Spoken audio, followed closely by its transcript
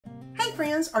Hey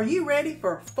friends, are you ready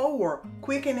for 4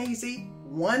 quick and easy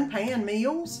one-pan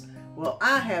meals? Well,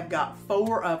 I have got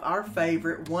 4 of our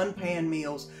favorite one-pan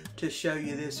meals to show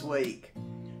you this week.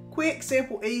 Quick,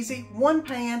 simple, easy, one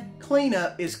pan.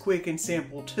 Cleanup is quick and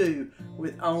simple too,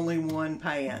 with only one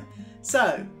pan.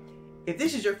 So, if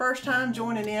this is your first time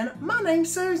joining in, my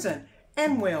name's Susan,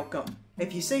 and welcome.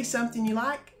 If you see something you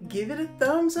like, give it a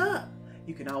thumbs up.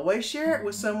 You can always share it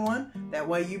with someone. That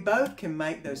way you both can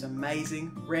make those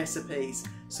amazing recipes.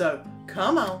 So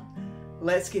come on,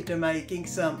 let's get to making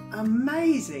some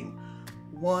amazing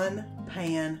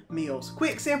one-pan meals.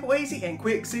 Quick, simple, easy, and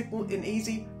quick, simple, and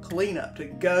easy cleanup to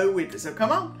go with it. So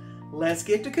come on, let's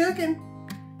get to cooking.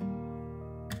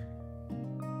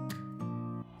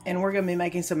 And we're going to be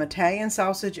making some Italian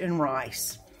sausage and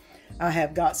rice. I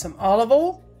have got some olive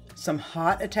oil, some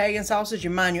hot Italian sausage,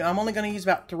 and mind you, I'm only going to use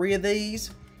about 3 of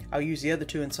these. I'll use the other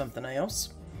 2 in something else.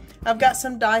 I've got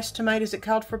some diced tomatoes. It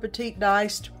called for petite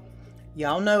diced.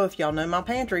 Y'all know, if y'all know my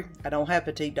pantry, I don't have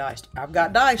petite diced. I've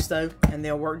got diced though, and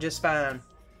they'll work just fine.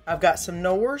 I've got some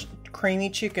Knorr's creamy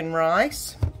chicken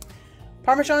rice,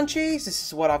 Parmesan cheese, this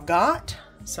is what I've got,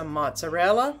 some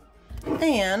mozzarella,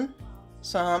 and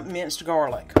some minced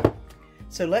garlic.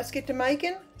 So let's get to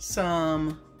making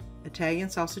some Italian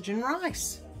sausage and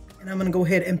rice. And I'm going to go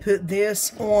ahead and put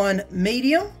this on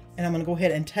medium. And I'm going to go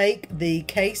ahead and take the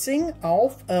casing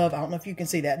off of, I don't know if you can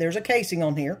see that. There's a casing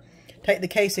on here. Take the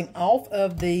casing off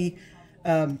of the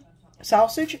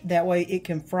sausage. That way it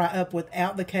can fry up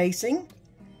without the casing.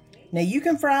 Now you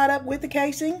can fry it up with the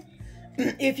casing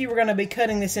if you were going to be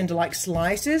cutting this into like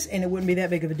slices, and it wouldn't be that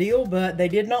big of a deal. But they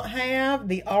did not have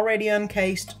the already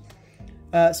uncased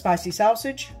spicy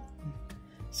sausage.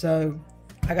 So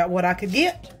I got what I could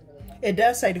get. It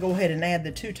does say to go ahead and add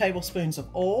the 2 tablespoons of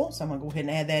oil, so I'm going to go ahead and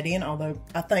add that in, although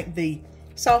I think the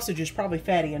sausage is probably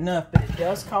fatty enough, but it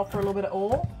does call for a little bit of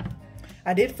oil.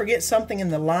 I did forget something in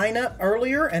the lineup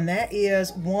earlier, and that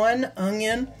is 1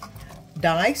 onion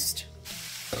diced.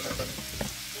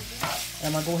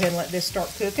 I'm going to go ahead and let this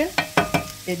start cooking.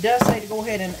 It does say to go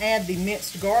ahead and add the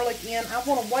minced garlic in. I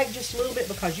want to wait just a little bit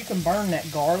because you can burn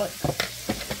that garlic,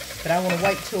 but I want to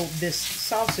wait till this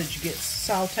sausage gets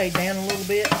sauteed down a little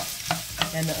bit,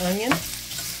 and the onion,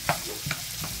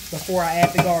 before I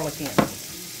add the garlic in.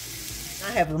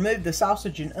 I have removed the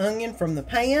sausage and onion from the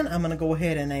pan. I'm going to go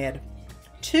ahead and add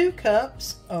 2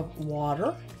 cups of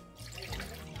water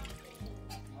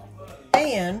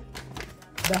and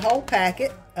the whole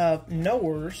packet of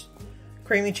Knorr's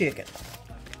creamy chicken.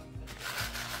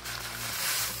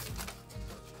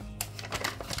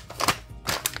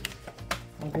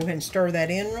 I'll go ahead and stir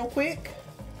that in real quick.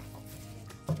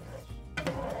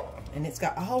 And it's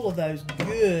got all of those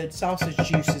good sausage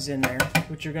juices in there,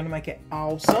 which are going to make it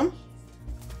awesome.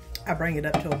 I bring it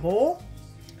up to a boil.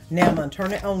 Now I'm going to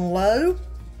turn it on low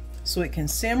so it can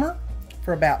simmer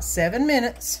for about 7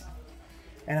 minutes.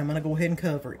 And I'm going to go ahead and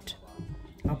cover it.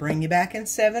 I'll bring you back in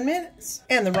 7 minutes.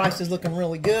 And the rice is looking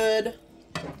really good.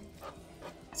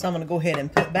 So I'm going to go ahead and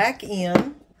put back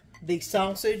in the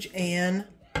sausage and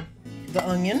the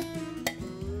onion.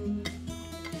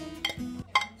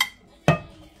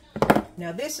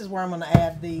 Now this is where I'm going to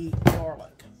add the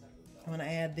garlic. I'm going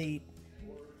to add the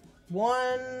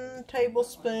 1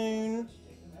 tablespoon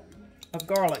of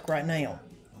garlic right now,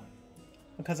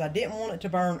 because I didn't want it to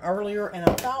burn earlier, and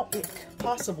I thought it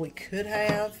possibly could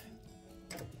have.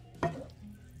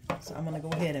 So I'm going to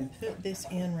go ahead and put this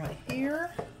in right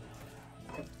here.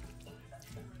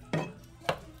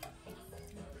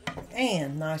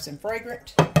 And nice and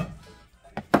fragrant.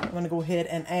 I'm going to go ahead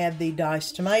and add the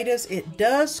diced tomatoes. It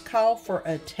does call for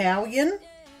Italian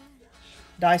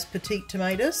diced petite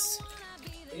tomatoes,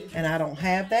 and I don't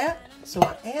have that. So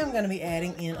I am going to be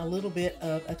adding in a little bit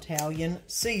of Italian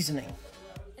seasoning.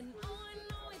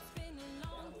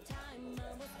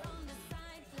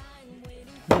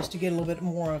 Just to get a little bit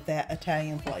more of that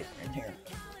Italian flavor in here.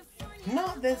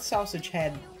 Not that sausage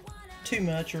had too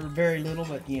much or very little,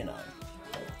 but you know.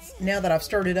 Now that I've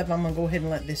stirred it up, I'm going to go ahead and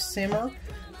let this simmer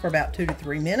for about 2 to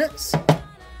 3 minutes.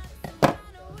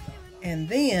 And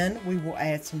then we will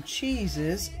add some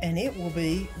cheeses, and it will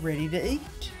be ready to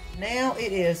eat. Now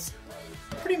it is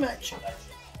pretty much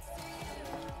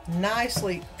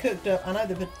nicely cooked up. I know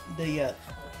the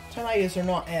tomatoes are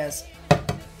not as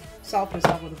soft as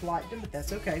I would have liked them, but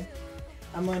that's okay.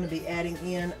 I'm going to be adding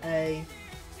in a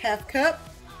 1/2 cup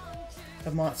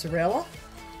of mozzarella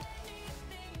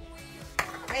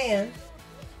and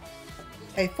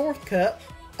a 1/4 cup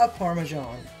of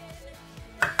Parmesan.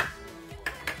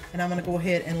 And I'm going to go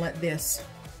ahead and let this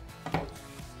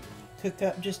cook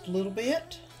up just a little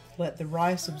bit. Let the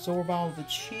rice absorb all the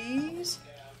cheese.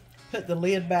 Put the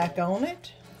lid back on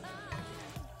it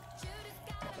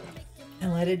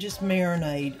and let it just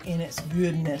marinate in its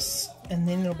goodness, and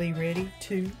then it'll be ready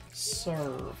to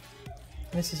serve.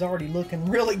 This is already looking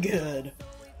really good,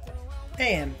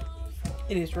 and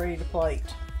it is ready to plate.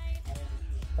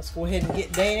 Let's go ahead and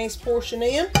get Danny's portion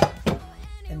in,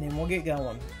 and then we'll get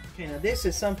going. Okay, now this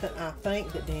is something I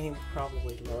think that Danny would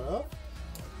probably love.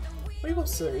 We will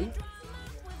see,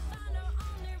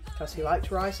 because he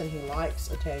likes rice and he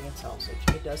likes Italian sausage.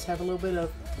 It does have a little bit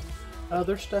of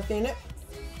other stuff in it,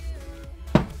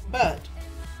 but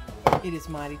it is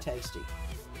mighty tasty.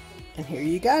 And here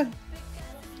you go,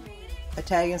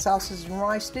 Italian sausage and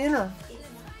rice dinner.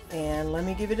 And let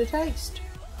me give it a taste.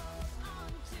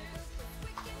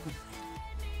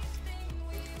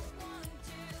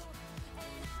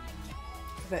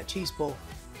 That cheese bowl,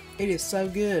 it is so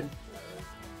good.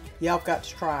 Y'all got to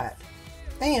try it.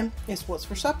 And it's what's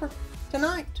for supper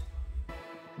tonight.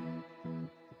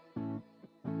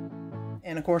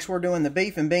 And of course, we're doing the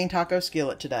beef and bean taco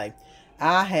skillet today.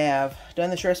 I have done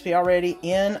this recipe already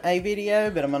in a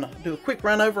video, but I'm going to do a quick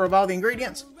run over of all the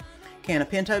ingredients. Can of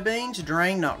pinto beans,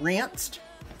 drained, not rinsed.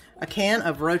 A can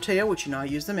of rotel, which you know I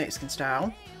use the Mexican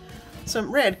style.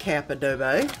 Some red cap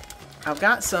adobo. I've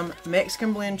got some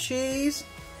Mexican blend cheese,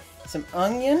 some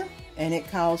onion, and it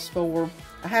calls for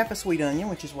a half a sweet onion,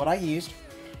 which is what I used,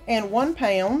 and 1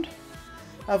 pound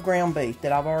of ground beef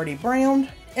that I've already browned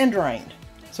and drained,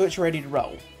 so it's ready to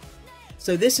roll.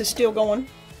 So this is still going.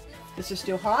 This is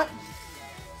still hot.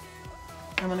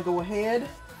 I'm going to go ahead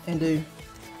and do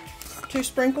 2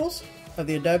 sprinkles of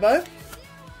the adobo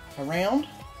around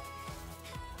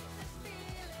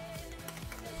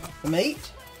the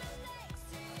meat.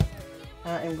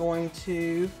 I am going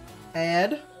to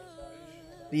add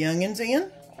the onions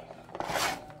in.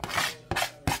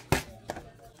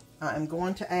 I am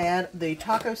going to add the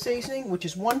taco seasoning, which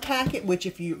is 1 packet, which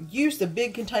if you use the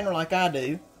big container like I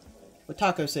do with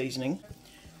taco seasoning,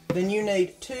 then you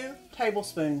need 2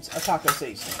 tablespoons of taco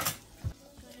seasoning.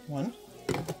 1,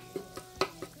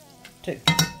 2.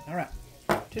 All right,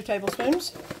 2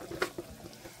 tablespoons.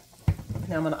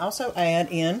 Now I'm going to also add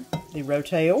in the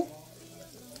rotel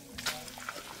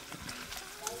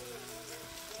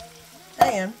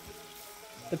and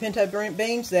the pinto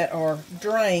beans that are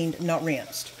drained, not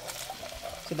rinsed.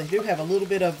 So they do have a little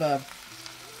bit of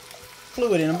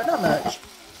fluid in them, but not much.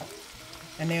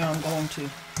 And now I'm going to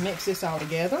mix this all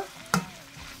together.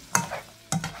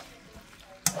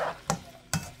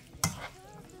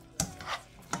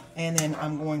 And then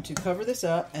I'm going to cover this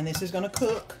up, and this is going to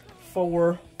cook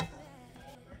for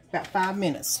about 5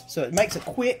 minutes. So it makes a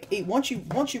quick eat. Once you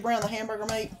brown the hamburger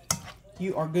meat,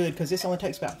 you are good, because this only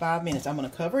takes about 5 minutes. I'm going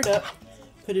to cover it up,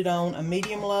 put it on a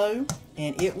medium low,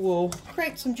 and it will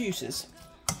create some juices.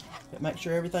 But make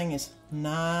sure everything is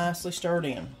nicely stirred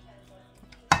in.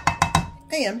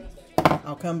 And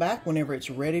I'll come back whenever it's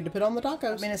ready to put on the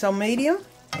tacos. Minutes on medium,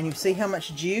 and you see how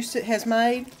much juice it has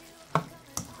made.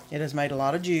 It has made a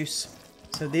lot of juice.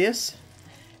 So this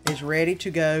is ready to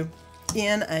go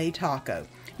in a taco.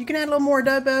 You can add a little more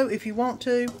adobo if you want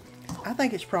to. I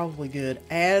think it's probably good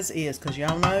as is, because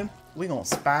y'all know we're going to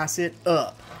spice it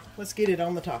up. Let's get it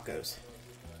on the tacos.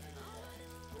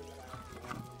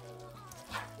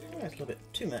 That's a little bit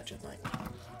too much, I think.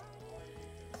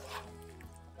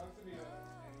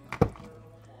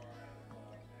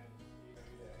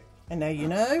 And now you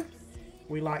know,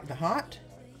 we like the hot,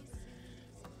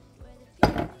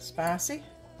 spicy.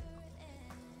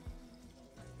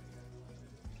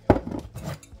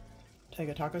 Take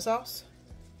a taco sauce.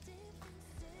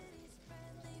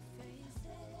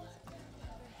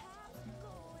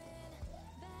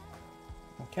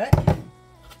 Okay. I'm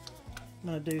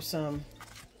going to do some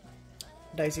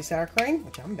Daisy sour cream,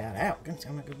 which I'm about out. I'm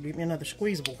going to go get me another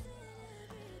squeezable.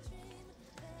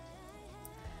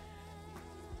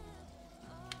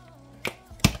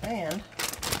 And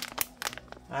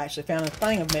I actually found a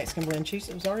thing of Mexican blend cheese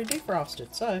that was already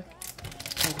defrosted, so I'm going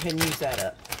to go ahead and use that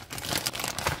up.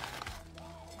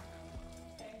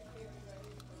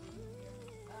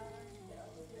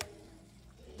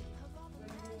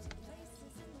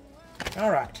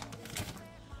 Alright,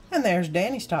 and there's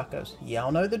Danny's tacos.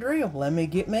 Y'all know the drill. Let me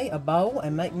get me a bowl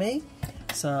and make me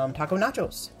some taco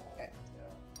nachos. Okay.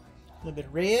 A little bit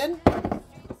of red, a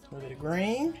little bit of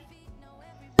green,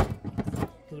 a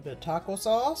little bit of taco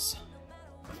sauce,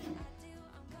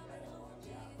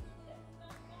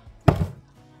 a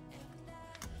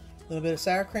little bit of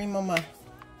sour cream on my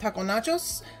taco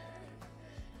nachos.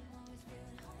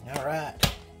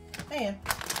 Alright, and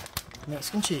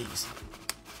Mexican cheese.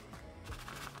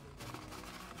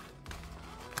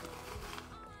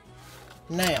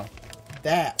 Now,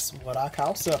 that's what I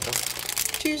call supper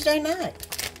Tuesday night.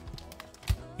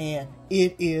 And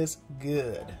it is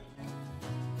good.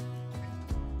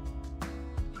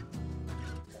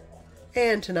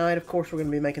 And tonight, of course, we're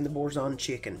going to be making the Boursin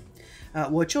chicken.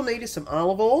 What you'll need is some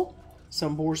olive oil,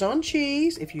 some Boursin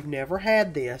cheese. If you've never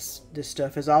had this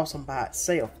stuff is awesome by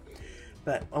itself.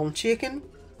 But on chicken,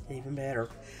 even better.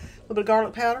 A little bit of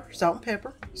garlic powder, salt and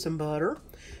pepper, some butter.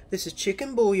 This is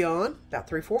chicken bouillon, about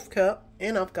 3/4 cup.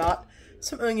 And I've got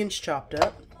some onions chopped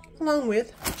up, along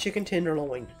with chicken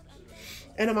tenderloin.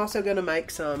 And I'm also going to make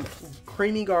some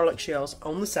creamy garlic shells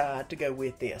on the side to go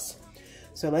with this.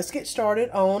 So let's get started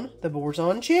on the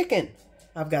Boursin chicken.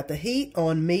 I've got the heat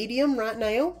on medium right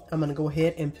now. I'm going to go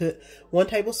ahead and put 1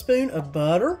 tablespoon of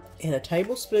butter and 1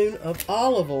 tablespoon of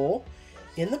olive oil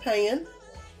in the pan.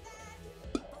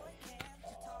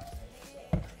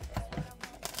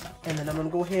 And then I'm going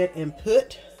to go ahead and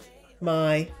put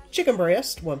my chicken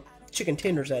breast, well, chicken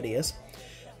tenders that is.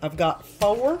 I've got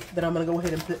 4 that I'm going to go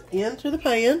ahead and put into the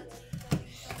pan.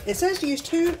 It says to use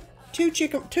two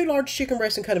large chicken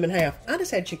breasts and cut them in half. I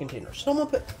just had chicken tenders, so I'm going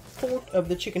to put 4 of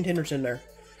the chicken tenders in there.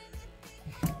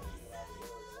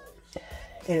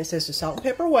 And it says to salt and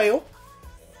pepper well.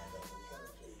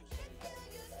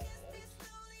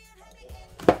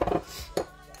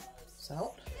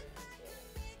 Salt.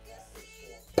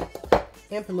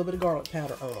 And put a little bit of garlic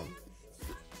powder on them.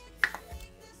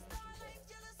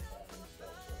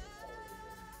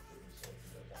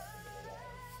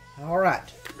 Alright.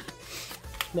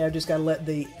 Now just got to let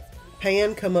the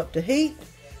pan come up to heat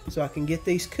so I can get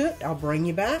these cooked. I'll bring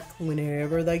you back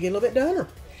whenever they get a little bit doner.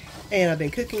 And I've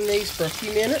been cooking these for a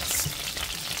few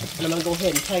minutes. And I'm going to go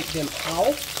ahead and take them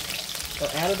off or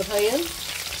out of the pan.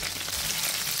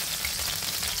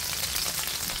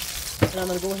 And I'm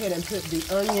going to go ahead and put the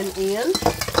onion in.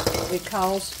 It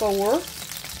calls for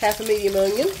half a medium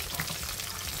onion.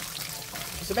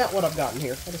 It's about what I've got in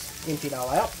here. I just emptied it all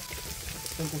out.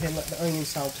 I'm going to go ahead and let the onion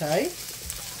saute.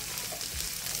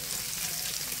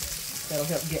 That'll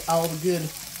help get all the good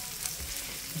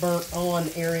burnt on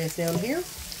areas down here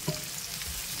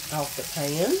off the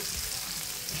pan.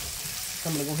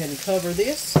 I'm going to go ahead and cover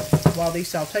this while these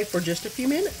saute for just a few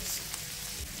minutes.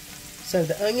 So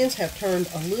the onions have turned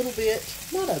a little bit,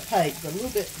 not opaque, but a little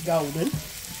bit golden.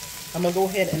 I'm going to go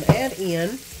ahead and add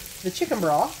in the chicken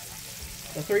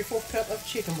broth, the 3/4 cup of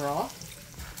chicken broth,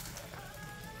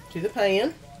 to the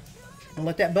pan. And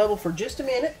let that bubble for just a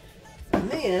minute. And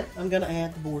then I'm going to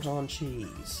add the Boursin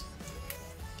cheese.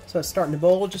 So it's starting to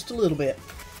boil just a little bit.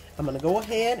 I'm going to go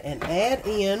ahead and add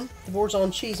in the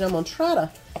Boursin cheese. And I'm going to try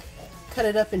to cut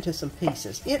it up into some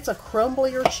pieces. It's a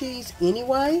crumblier cheese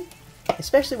anyway,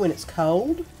 especially when it's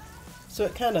cold. So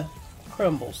it kind of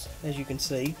crumbles, as you can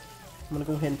see. I'm going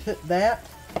to go ahead and put that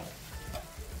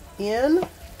in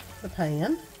the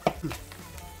pan.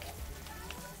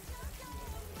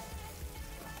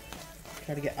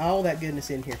 Try to get all that goodness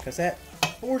in here, because that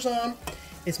Boursin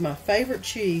is my favorite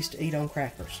cheese to eat on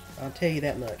crackers. I'll tell you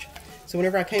that much. So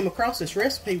whenever I came across this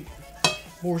recipe,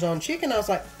 Boursin chicken, I was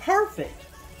like, perfect.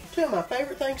 2 of my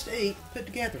favorite things to eat put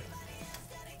together.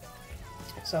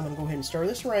 So I'm going to go ahead and stir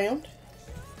this around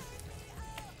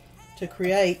to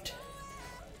create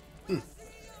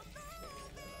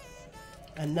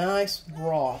a nice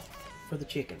broth for the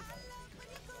chicken.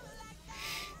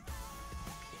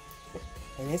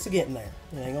 And it's getting there.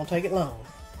 It ain't going to take it long.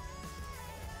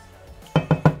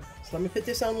 So let me put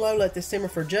this on low, let this simmer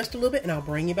for just a little bit, and I'll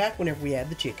bring you back whenever we add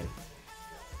the chicken.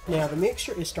 Now the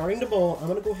mixture is starting to boil. I'm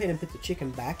going to go ahead and put the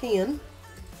chicken back in.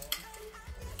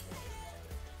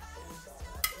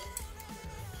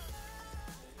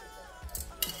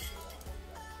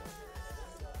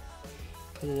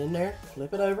 Put it in there,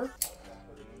 flip it over.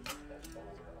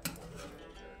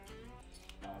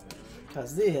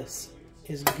 Because this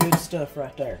is good stuff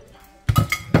right there.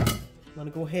 I'm going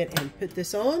to go ahead and put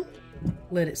this on,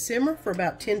 let it simmer for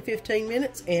about 10-15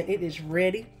 minutes, and it is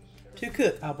ready to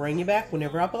cook. I'll bring you back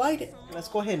whenever I plate it. Let's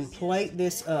go ahead and plate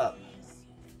this up.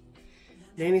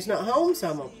 Danny's not home, so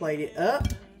I'm going to plate it up.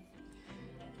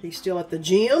 He's still at the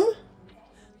gym.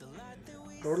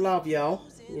 Lord love y'all.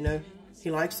 You know,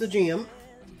 he likes the gym.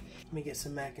 Let me get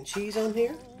some mac and cheese on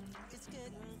here.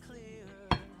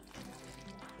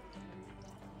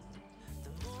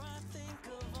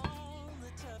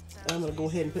 I'm going to go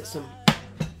ahead and put some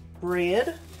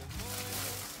bread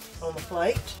on the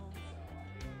plate.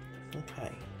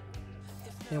 Okay.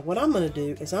 Now what I'm going to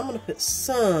do is I'm going to put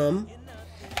some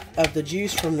of the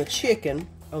juice from the chicken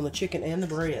on the chicken and the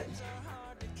bread.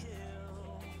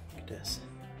 Look at this.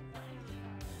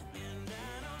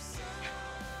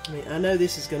 I mean, I know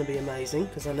this is going to be amazing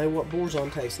because I know what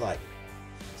Boursin tastes like.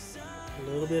 A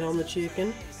little bit on the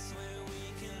chicken.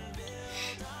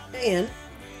 And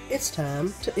it's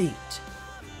time to eat.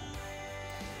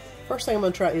 First thing I'm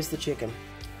going to try is the chicken.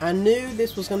 I knew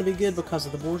this was going to be good because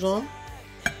of the boursin,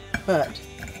 but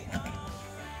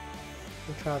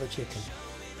we'll try the chicken.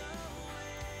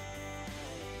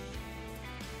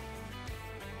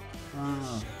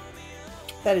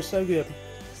 That is so good.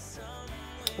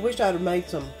 I wish I'd have made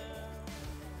some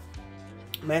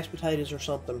mashed potatoes or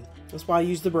something. That's why I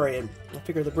used the bread. I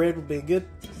figured the bread would be a good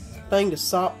thing to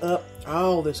sop up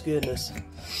all this goodness,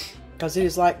 because it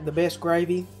is like the best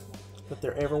gravy that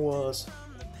there ever was.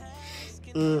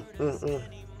 Oh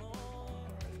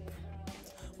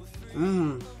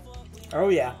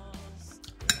yeah.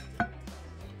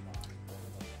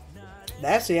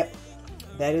 That's it.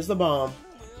 That is the bomb.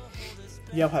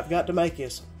 Y'all have got to make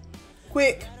this.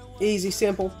 Quick, easy,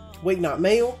 simple weeknight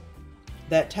meal.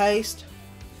 That taste,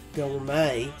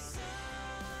 gourmet,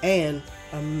 and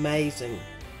amazing.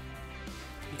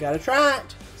 You gotta try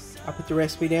it. I'll put the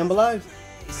recipe down below.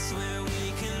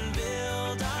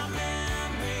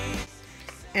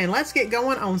 And let's get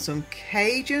going on some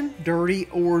Cajun Dirty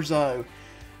Orzo.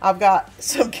 I've got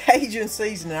some Cajun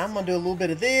seasoning. I'm gonna do a little bit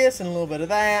of this and a little bit of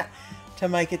that to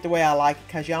make it the way I like it,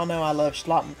 because y'all know I love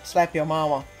slap your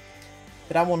mama.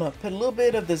 But I want to put a little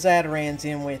bit of the Zatarain's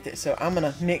in with it, so I'm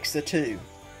going to mix the two.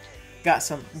 Got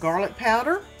some garlic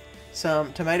powder,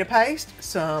 some tomato paste,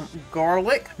 some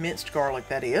garlic, minced garlic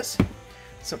that is,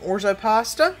 some orzo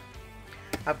pasta.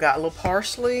 I've got a little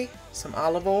parsley, some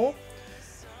olive oil,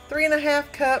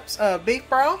 3½ cups of beef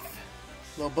broth,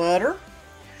 a little butter,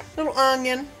 a little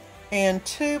onion, and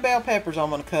 2 bell peppers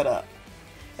I'm going to cut up.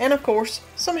 And of course,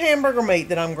 some hamburger meat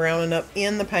that I'm grounding up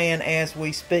in the pan as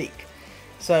we speak.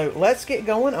 So let's get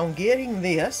going on getting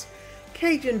this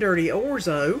Cajun Dirty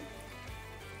Orzo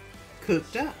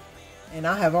cooked up. And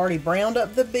I have already browned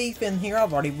up the beef in here.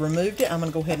 I've already removed it. I'm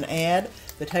going to go ahead and add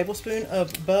the tablespoon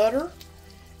of butter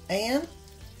and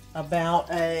about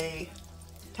a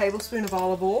tablespoon of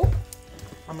olive oil.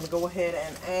 I'm going to go ahead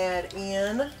and add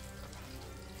in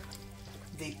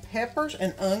the peppers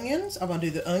and onions. I'm going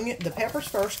to do the peppers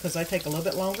first because they take a little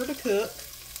bit longer to cook.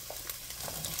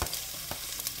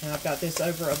 And I've got this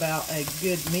over about a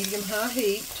good medium-high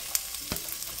heat.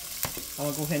 I'm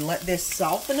going to go ahead and let this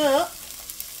soften up.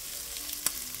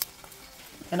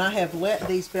 And I have let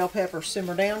these bell peppers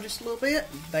simmer down just a little bit.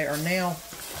 They are now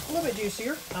a little bit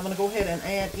juicier. I'm going to go ahead and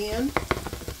add in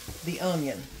the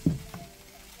onion.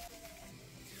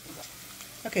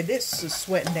 Okay, this is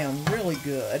sweating down really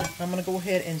good. I'm going to go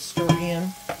ahead and stir in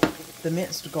the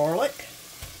minced garlic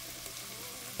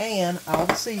and all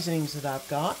the seasonings that I've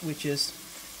got, which is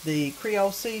the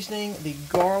Creole seasoning, the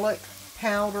garlic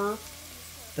powder,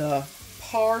 the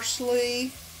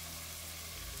parsley.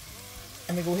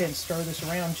 I'm going to go ahead and stir this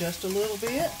around just a little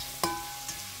bit.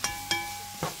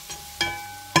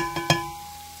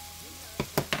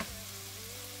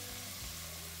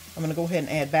 I'm going to go ahead and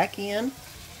add back in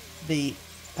the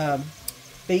ground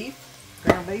beef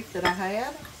that I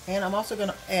had, and I'm also going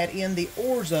to add in the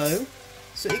orzo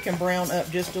so it can brown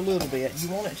up just a little bit. You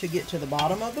want it to get to the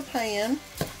bottom of the pan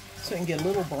so you can get a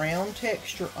little brown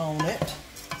texture on it,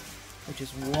 which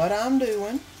is what I'm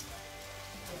doing.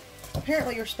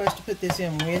 Apparently you're supposed to put this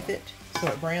in with it so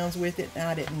it browns with it.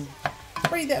 I didn't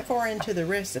read that far into the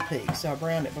recipe, so I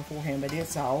browned it beforehand, but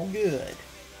it's all good.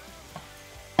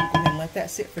 Go ahead and let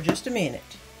that sit for just a minute.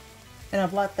 And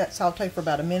I've let that saute for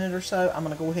about a minute or so. I'm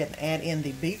going to go ahead and add in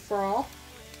the beef broth.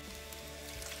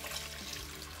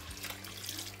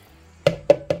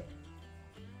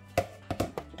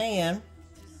 And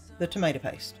the tomato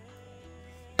paste.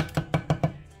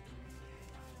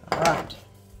 Alright.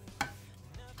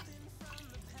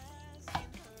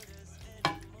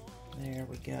 There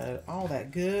we go. All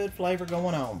that good flavor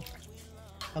going on.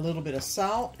 A little bit of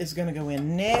salt is going to go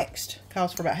in next.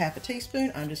 Calls for about ½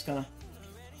 teaspoon. I'm just going to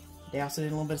douse it in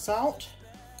a little bit of salt.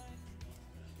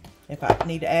 If I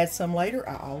need to add some later,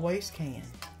 I always can.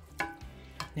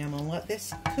 Now I'm going to let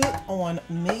this cook on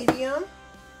medium.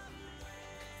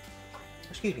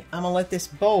 Excuse me. I'm going to let this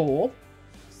boil.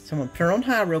 So I'm going to turn on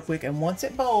high real quick, and once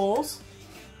it boils,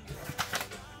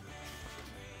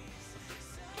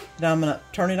 then I'm going to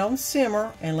turn it on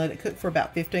simmer and let it cook for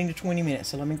about 15 to 20 minutes.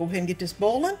 So let me go ahead and get this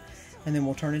boiling, and then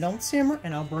we'll turn it on simmer,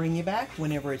 and I'll bring you back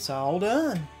whenever it's all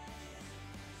done.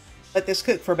 Let this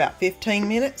cook for about 15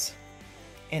 minutes,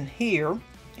 and here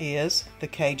is the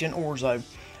Cajun orzo.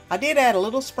 I did add a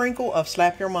little sprinkle of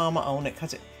Slap Your Mama on it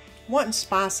because it wasn't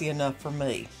spicy enough for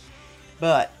me,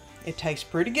 but it tastes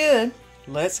pretty good.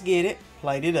 Let's get it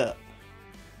plated up.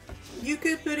 You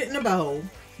could put it in a bowl.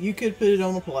 You could put it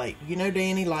on a plate. You know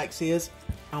Danny likes his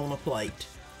on a plate.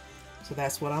 So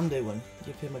that's what I'm doing.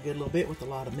 Give him a good little bit with a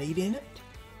lot of meat in it.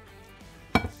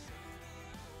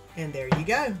 And there you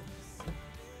go.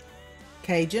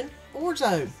 Cajun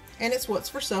orzo. And it's what's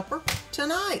for supper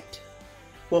tonight.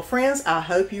 Well, friends, I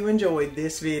hope you enjoyed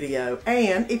this video.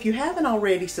 And if you haven't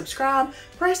already subscribed,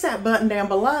 press that button down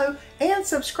below and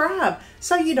subscribe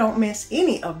so you don't miss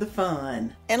any of the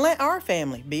fun. And let our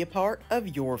family be a part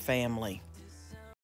of your family.